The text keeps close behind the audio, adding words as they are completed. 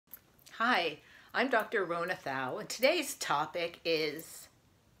Hi, I'm Dr. Rona Thau, and today's topic is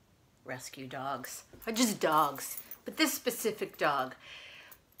rescue dogs, or just dogs, but this specific dog.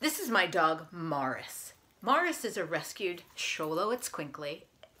 This is my dog, Morris. Morris is a rescued Xoloitzcuintli,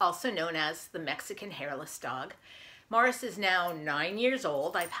 also known as the Mexican hairless dog. Morris is now 9 years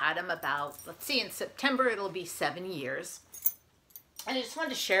old. I've had him about, let's see, in September it'll be 7 years. And I just wanted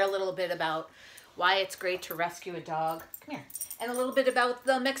to share a little bit about why it's great to rescue a dog. Come here. And a little bit about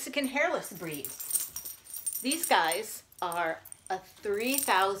the Mexican hairless breed. These guys are a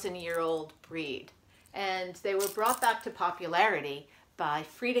 3,000-year-old breed, and they were brought back to popularity by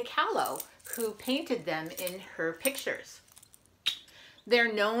Frida Kahlo, who painted them in her pictures.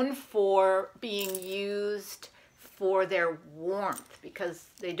 They're known for being used for their warmth because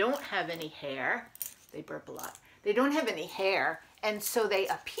they don't have any hair. They burp a lot. They don't have any hair, and so they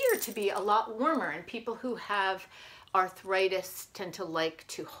appear to be a lot warmer, and people who have arthritis tend to like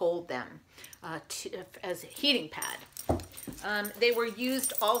to hold them as a heating pad. They were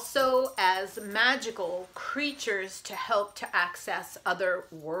used also as magical creatures to help to access other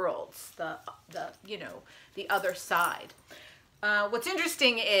worlds, the other side. What's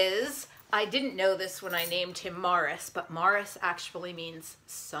interesting is, I didn't know this when I named him Morris, but Morris actually means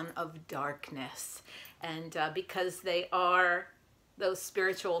son of darkness. And because they are those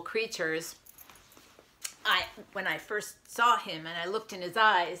spiritual creatures, when I first saw him and I looked in his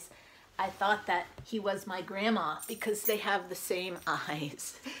eyes, I thought that he was my grandma because they have the same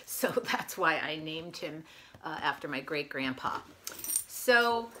eyes. So that's why I named him after my great-grandpa.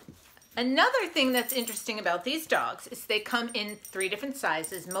 So another thing that's interesting about these dogs is they come in 3 different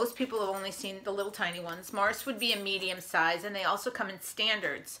sizes. Most people have only seen the little tiny ones. Morris would be a medium size, and they also come in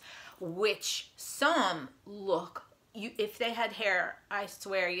standards, which some look, if they had hair, I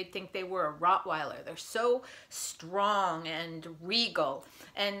swear you'd think they were a Rottweiler. They're so strong and regal.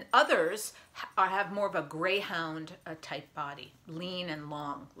 And others have more of a greyhound type body, lean and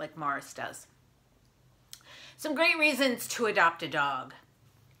long, like Morris does. Some great reasons to adopt a dog.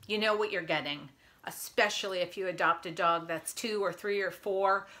 You know what you're getting, especially if you adopt a dog that's 2 or 3 or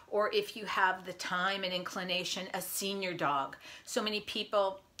 4, or if you have the time and inclination, a senior dog. So many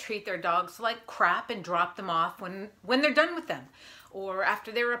people treat their dogs like crap and drop them off when they're done with them, or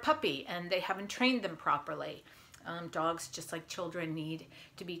after they're a puppy and they haven't trained them properly. Dogs, just like children, need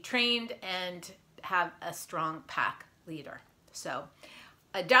to be trained and have a strong pack leader. So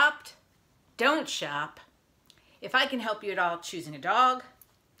adopt, don't shop. If I can help you at all choosing a dog,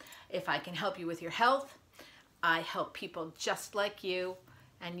 if I can help you with your health, I help people just like you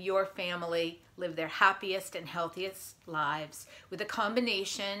and your family live their happiest and healthiest lives with a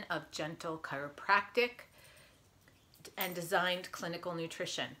combination of gentle chiropractic and designed clinical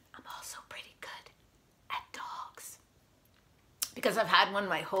nutrition. I'm also pretty good at dogs because I've had one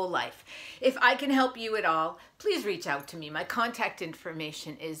my whole life. If I can help you at all, please reach out to me. My contact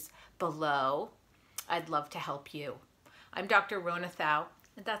information is below. I'd love to help you. I'm Dr. Rona Thau,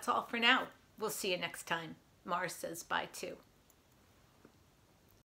 and that's all for now. We'll see you next time. Mars says bye too.